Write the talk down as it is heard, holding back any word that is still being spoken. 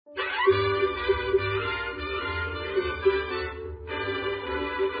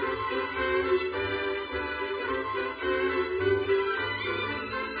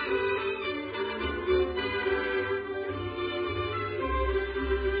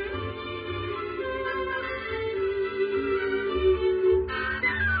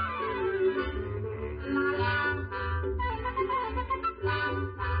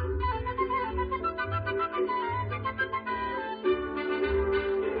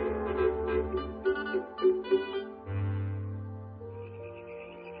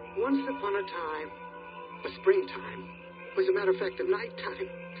Once upon a time, a springtime, was a matter of fact, a nighttime,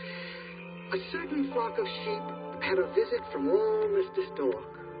 a certain flock of sheep had a visit from old Mr.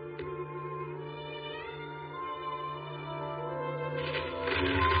 Stork.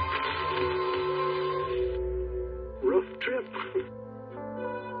 Rough trip.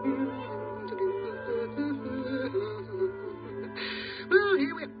 Well,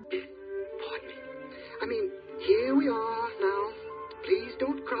 here we are. Pardon me. I mean, here we are now. Please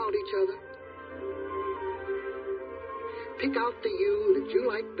don't crowd each other. Pick out the ewe that you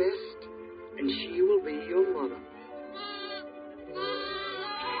like best, and she will be your mother.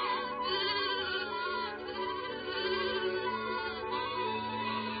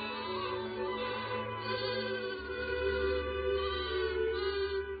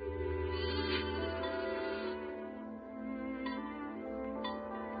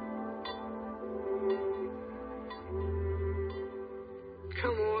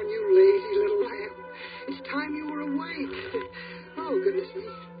 Come on, you lazy little lamb. It's time you were awake. Oh, goodness me.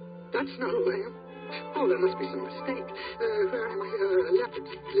 That's not a lamb. Oh, there must be some mistake. Where am I? Leopards,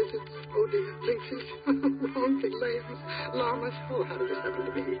 lizards, oh dear, lynxes, wrong thing, lambs, llamas. Oh, how did this happen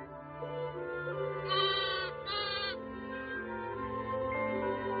to me?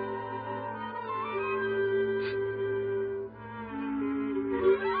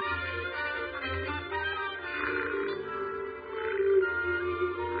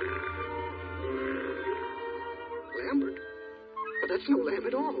 Lambert? But that's no lamb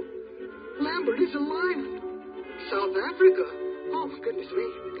at all. Lambert is a lion. South Africa? Oh, goodness me.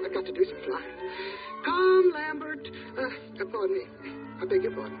 I've got to do some flying. Come, Lambert. Pardon me. I beg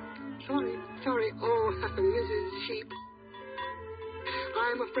your pardon. Sorry. Oh, Mrs. Sheep.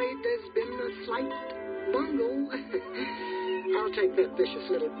 I'm afraid there's been a slight bungle. I'll take that vicious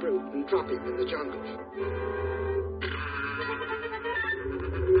little brute and drop him in the jungle.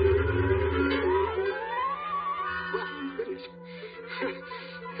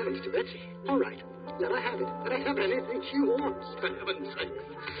 Heavens to Betsy. All right. Let her have it. Let her have anything she wants, for heaven's sakes.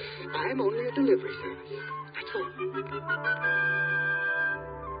 I'm only a delivery service. That's all.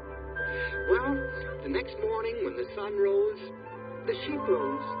 Well, the next morning when the sun rose, the sheep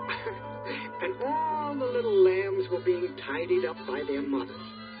rose. And all the little lambs were being tidied up by their mothers.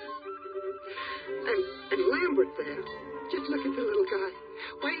 And Lambert there, just look at the little guy.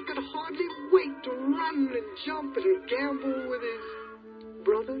 Why, he could hardly wait to run and jump and gamble with his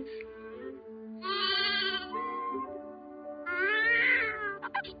brothers.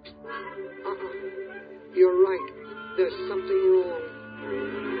 You're right. There's something wrong.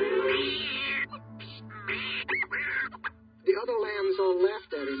 The other lambs all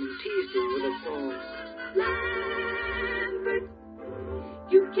laughed at him and teased him with a song. Lambert,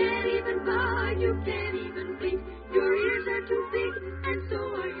 you can't even bark, you can't even blink. Your ears are too big, and so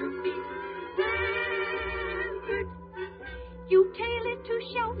are your feet. Lambert, you tail it to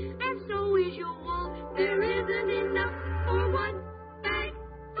shout, and so is your wool. There isn't enough for one bag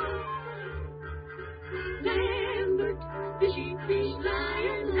full. Lambert, the sheepish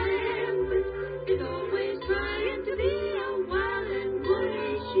lion, Lambert is always trying to be a wild and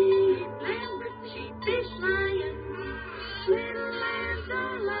woolly sheep. Lambert, the sheepish lion. Little lambs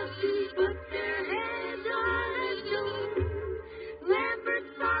all love to put their heads on a stone. Lambert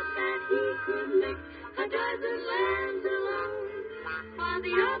thought that he could lick a dozen lambs alone, while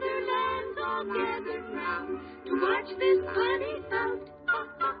the other lambs all gathered round to watch this funny bout.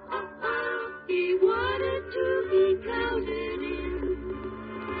 He wanted to be counted in,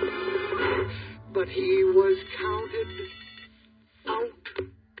 but he was counted out.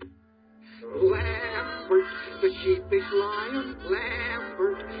 Lambert, the sheepish lion,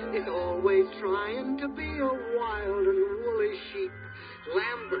 Lambert is always trying to be a wild and woolly sheep.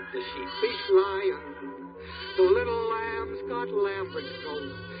 Lambert, the sheepish lion. The little lambs got Lambert's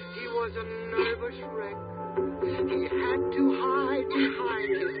goat. He was a nervous wreck. He had to hide behind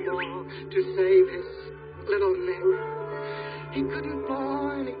his paw to save his little neck. He couldn't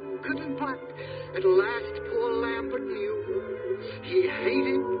paw and he couldn't pluck. At last, poor Lambert knew. He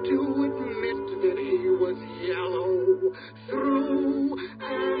hated to admit that he was yellow through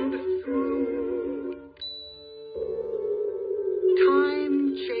and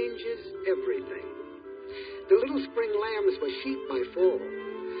sheep by fall.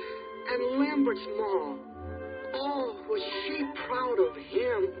 And Lambert's ma, oh, was she proud of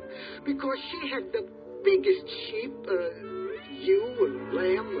him, because she had the biggest sheep, ewe, a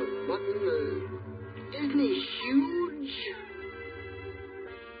lamb, a mutton, isn't he huge?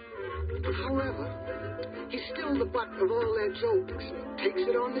 However, he's still the butt of all their jokes and takes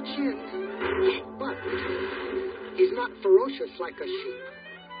it on the chin. But he's not ferocious like a sheep,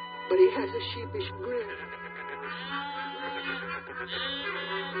 but he has a sheepish grin.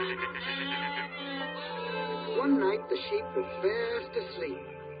 One night the sheep were fast asleep.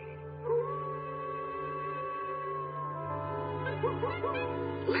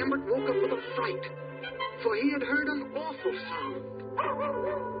 Lambert woke up with a fright, for he had heard an awful sound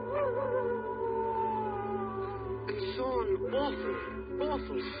and saw an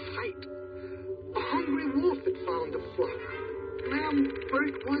awful sight. A hungry wolf had found the flock.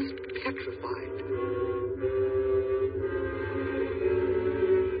 Lambert was petrified.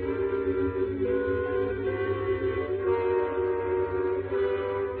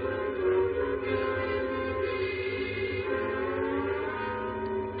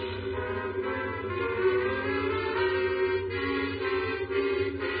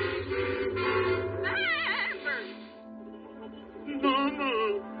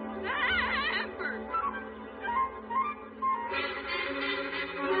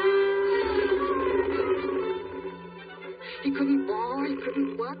 He couldn't bawl, he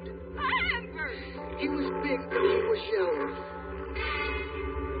couldn't what? Lambert! He was big, but he was yellow.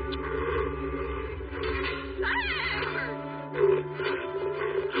 Lambert!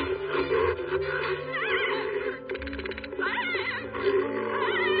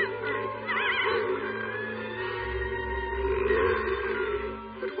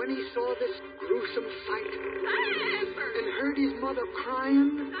 But when he saw this gruesome sight Lambert! and heard his mother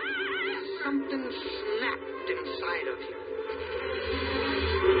crying, something snapped inside of him.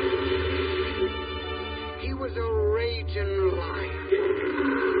 He was a raging lion.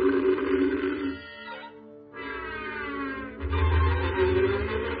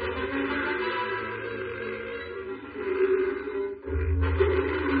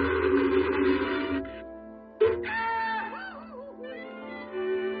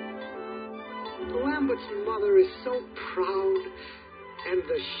 Lambert's mother is so proud, and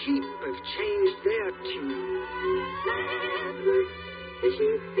the sheep have changed their tune. Lambert, the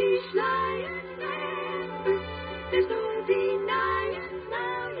sheepish lion, Lambert, there's no denying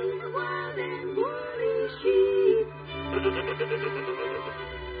now he's a wild and woolly sheep.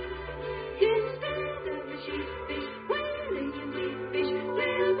 Instead of the sheepish wailing and sheepish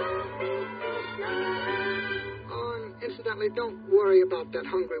little sheepish lion. Oh, and incidentally, don't worry about that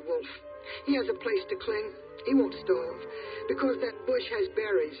hungry wolf. He has a place to cling. He won't starve, because that bush has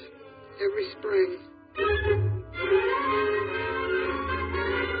berries every spring.